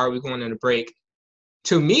was like, "Are we going on a break?"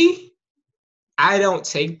 To me, I don't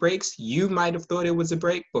take breaks. You might have thought it was a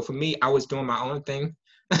break, but for me, I was doing my own thing,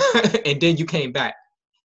 and then you came back.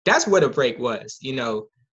 That's what a break was. You know,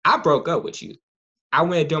 I broke up with you. I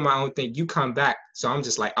went doing my own thing. You come back, so I'm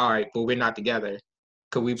just like, all right, but we're not together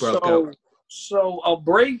because we broke up. So a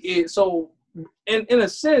break is in a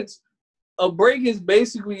sense, a break is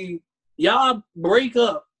basically y'all break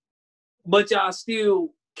up, but y'all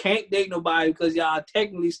still can't date nobody because y'all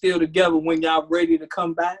technically still together when y'all ready to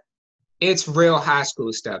come back. It's real high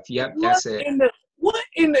school stuff. Yep, that's it. What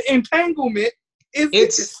in the entanglement is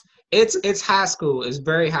this? It's high school. It's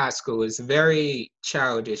very high school. It's very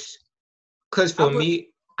childish. Because for me,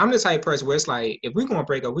 I'm the type of person where it's like, if we're going to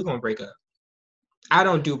break up, we're going to break up. I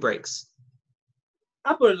don't do breaks.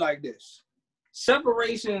 I put it like this.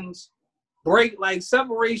 Separations, breaks.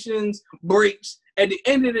 At the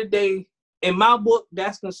end of the day, in my book,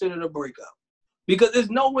 that's considered a breakup. Because there's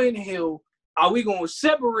no way in hell are we going to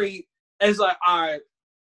separate as like, all right,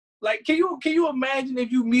 like, can you imagine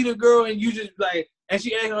if you meet a girl and you just like, and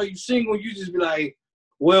she asks, are you single? You just be like,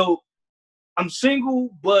 well, I'm single,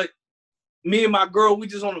 but me and my girl, we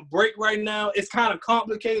just on a break right now. It's kind of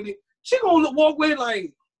complicated. She gonna walk away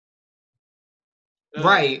like,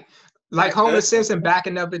 right, like Homer Simpson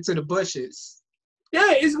backing up into the bushes.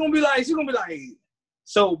 Yeah, she's gonna be like,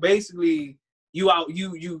 so basically, you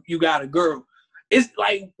got a girl. It's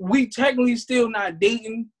like we technically still not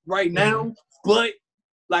dating right now, but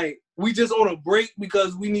like we just on a break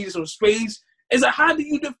because we needed some space. It's like, how do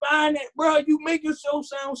you define that, bro? You make yourself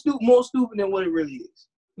sound more stupid than what it really is.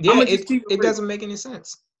 Yeah, it doesn't make any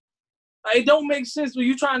sense. It don't make sense when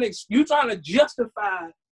you trying to justify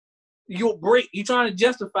your break. You trying to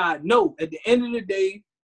justify no. At the end of the day,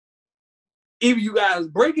 either you guys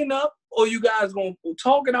breaking up or you guys gonna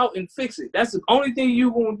talk it out and fix it. That's the only thing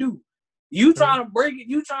you gonna do. You trying to break it.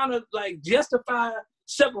 You trying to like justify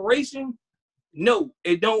separation. No,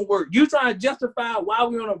 it don't work. You trying to justify why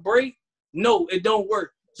we on a break. No, it don't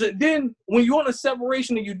work. So then when you're on a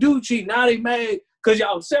separation and you do cheat, now they mad because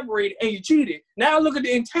y'all separated and you cheated. Now look at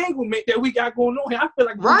the entanglement that we got going on here. I feel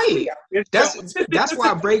like right. That's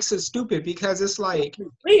why breaks are stupid, because it's like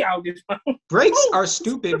breaks are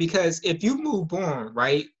stupid because if you move on,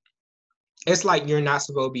 right, it's like you're not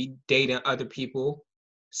supposed to be dating other people.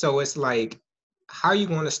 So it's like, how are you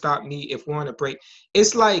going to stop me if we're on a break?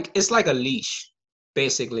 It's like a leash,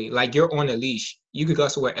 basically. Like you're on a leash. You could go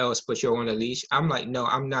somewhere else, but you're on a leash. I'm like, no,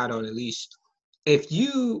 I'm not on a leash. If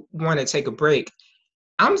you want to take a break,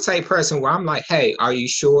 I'm the type of person where I'm like, hey, are you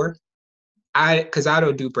sure? Because I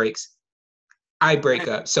don't do breaks. I break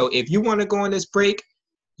up. So if you want to go on this break,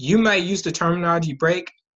 you might use the terminology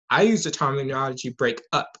break. I use the terminology break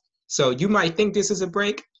up. So you might think this is a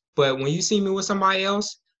break, but when you see me with somebody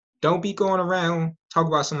else, don't be going around talk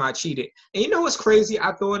about somebody cheated. And you know what's crazy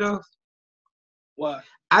I thought of? What?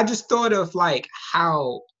 I just thought of like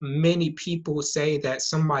how many people say that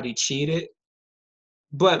somebody cheated.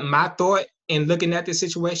 But my thought in looking at the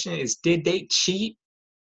situation is, did they cheat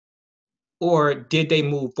or did they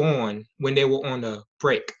move on when they were on a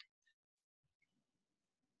break?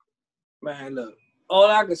 Man, look, all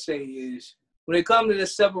I can say is when it comes to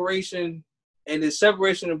this separation and this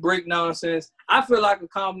separation and break nonsense, I feel like a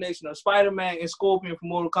combination of Spider-Man and Scorpion from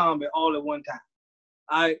Mortal Kombat all at one time.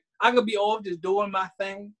 I could be off just doing my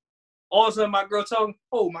thing. All of a sudden, my girl talking,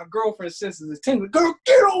 oh, my girlfriend's senses is tingling. Girl,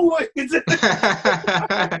 get away.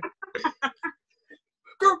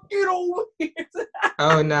 girl, get over here.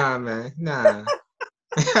 Oh nah, man, nah.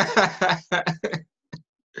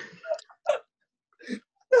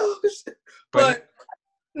 No, but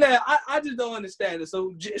now I just don't understand it.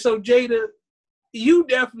 So Jada, you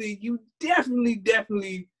definitely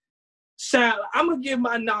sound. I'm gonna give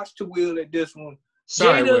my notch to Will at this one.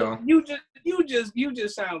 Sorry, Jada, Will. you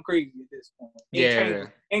just sound crazy at this point. Yeah.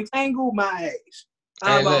 Entangle my ass.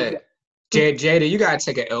 How Hey, about look, that? Jada, you gotta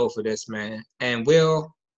take an L for this, man. And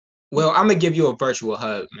Will, I'm gonna give you a virtual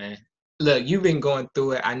hug, man. Look, you've been going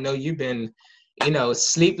through it. I know you've been,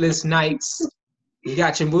 sleepless nights. You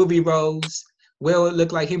got your movie roles. Will, it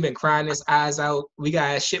looked like he been crying his eyes out. We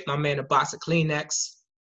gotta ship my man a box of Kleenex.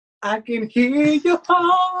 I can hear your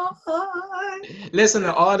heart Listen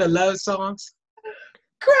to all the love songs.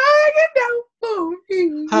 crying out for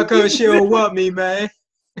me. How come she don't want me, man?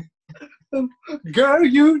 Girl,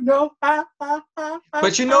 you know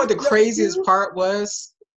But you know what the craziest part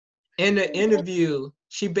was? In the interview,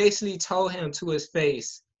 she basically told him to his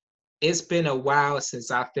face, "It's been a while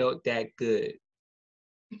since I felt that good."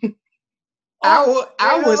 I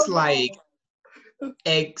was like,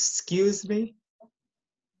 excuse me?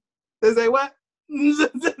 They say what?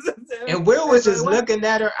 And Will was just looking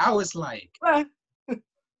at her. I was like,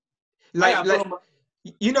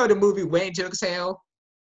 you know the movie Wayne to Exhale?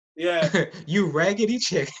 Yeah. You raggedy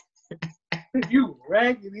chick. You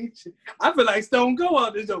raggedy chick. I feel like Stone Cold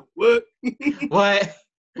out there. So, what? What?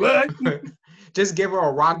 What? Just give her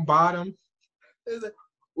a rock bottom.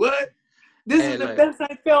 What? This is the best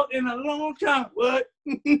I felt in a long time. What?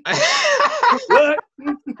 What?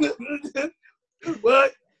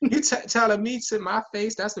 What? You telling me to my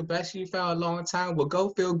face that's the best you felt in a long time? Well, go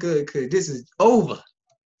feel good because this is over.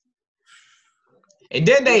 And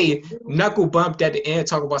then they knuckle bumped at the end,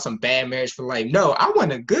 talk about some bad marriage for life. No, I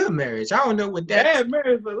want a good marriage. I don't know what that. Bad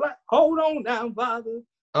marriage for life. Hold on now, father.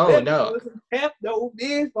 Oh, no. Pepto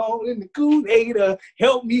Bismol in the Kool-Aid.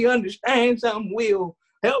 Help me understand something, Will.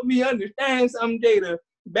 Help me understand something, Jada.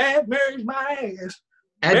 Bad marriage, my ass.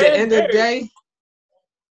 At the end of the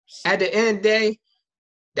day,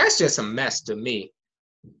 that's just a mess to me.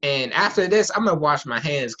 And after this, I'm gonna wash my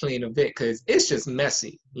hands clean a bit because it's just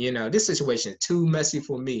messy. This situation is too messy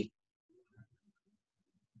for me.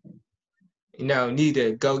 Need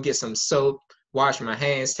to go get some soap, wash my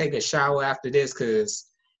hands, take a shower after this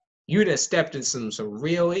because you done stepped in some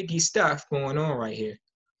real icky stuff going on right here.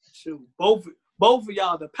 Shoot, both of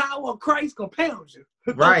y'all, the power of Christ compels you.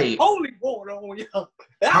 Right. Holy water on y'all.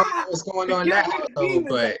 I don't know what's going on now,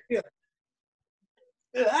 but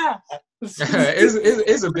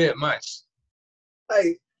it's a bit much.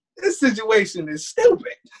 Like, this situation is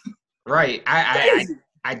stupid. Right. I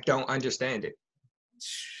don't understand it.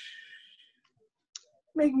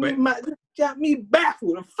 Got me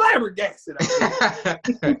baffled and flabbergasted.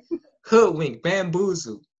 Hoodwink,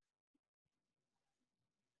 bamboozled.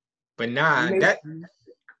 But nah,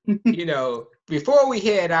 before we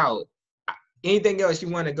head out, anything else you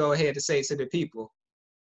want to go ahead and say to the people?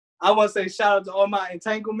 I want to say shout out to all my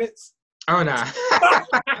entanglements. Oh, nah.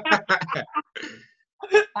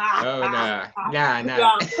 Oh, nah.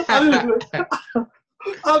 Nah.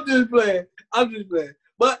 I'm just playing.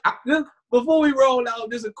 But before we roll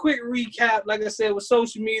out, just a quick recap. Like I said, with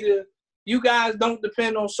social media, you guys don't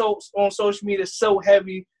depend on social media so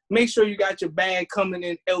heavy. Make sure you got your bag coming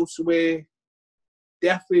in elsewhere.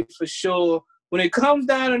 Definitely for sure. When it comes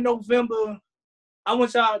down to November, I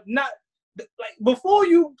want y'all not like before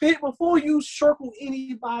you circle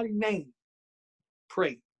anybody's name,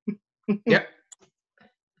 pray. Yep.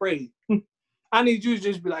 Pray. I need you to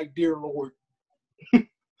just be like, dear Lord,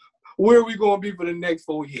 where are we going to be for the next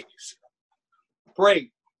 4 years?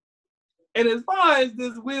 Pray. And as far as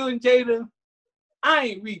this Will and Jada, I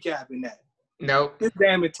ain't recapping that. Nope. This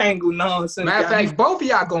damn entangled nonsense. Matter of fact, both of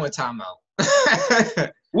y'all going timeout.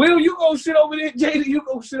 Will, you go sit over there. Jada, you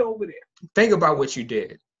go sit over there. Think about what you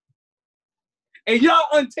did. And y'all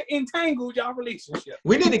entangled y'all relationship.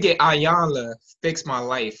 We need to get Ayanla, Fix My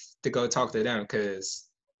Life, to go talk to them because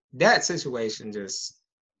that situation just,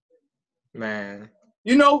 man.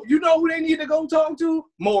 You know who they need to go talk to?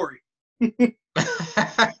 Maury.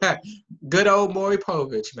 Good old Maury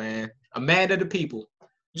Povich, man. A man of the people.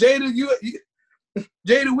 Jada,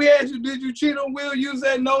 Jada, we asked you, did you cheat on Will? You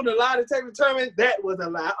said no. The lie detector determined that was a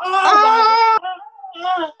lie.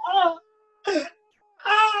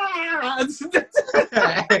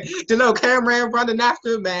 The little cameraman running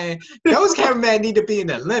after him, man. Those cameramen need to be in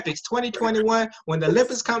the Olympics 2021. When the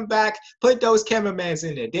Olympics come back, put those cameramans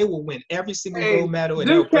in there. They will win every single gold medal and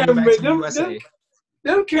they'll bring it back to the USA.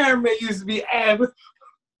 Them cameramen used to be average.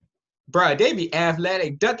 Bruh, they be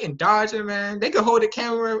athletic, ducking, dodging, man. They could hold the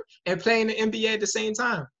camera and play in the NBA at the same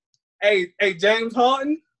time. Hey, James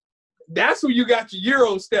Harden, that's where you got your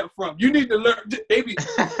Euro step from. You need to learn. They be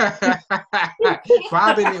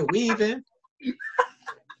bobbing and weaving.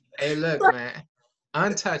 Hey, look, man,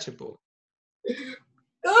 untouchable.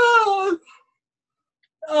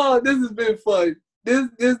 Oh, this has been fun. This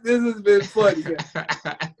has been funny.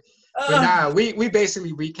 But nah, we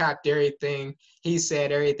basically recapped everything. He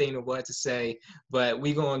said everything there was to say, but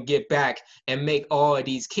we gonna get back and make all of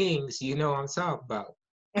these kings. You know what I'm talking about.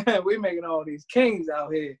 We making all these kings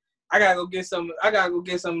out here. I gotta go get some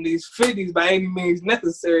of these 50s by any means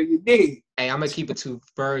necessary. You dig? Hey, I'm gonna keep it to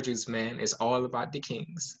Virgils, man. It's all about the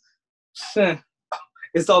kings.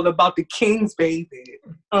 It's all about the kings, baby.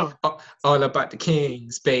 All about the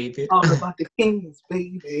kings, baby. All about the kings,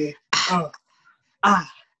 baby.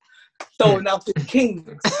 Throwing out the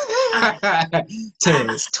kings.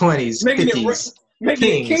 10s, 20s, making 50s. Making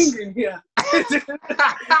it king in here.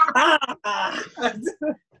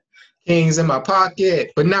 Kings in my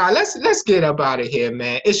pocket. But nah, let's get up out of here,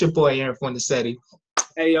 man. It's your boy Aaron Fondasetti.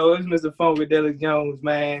 Hey yo, it's Mr. Funkadelic Jones,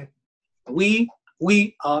 man. We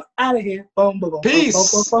are out of here. Boom, boom, boom.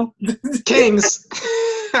 Peace. Boom, boom, boom. Kings.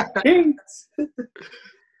 Kings.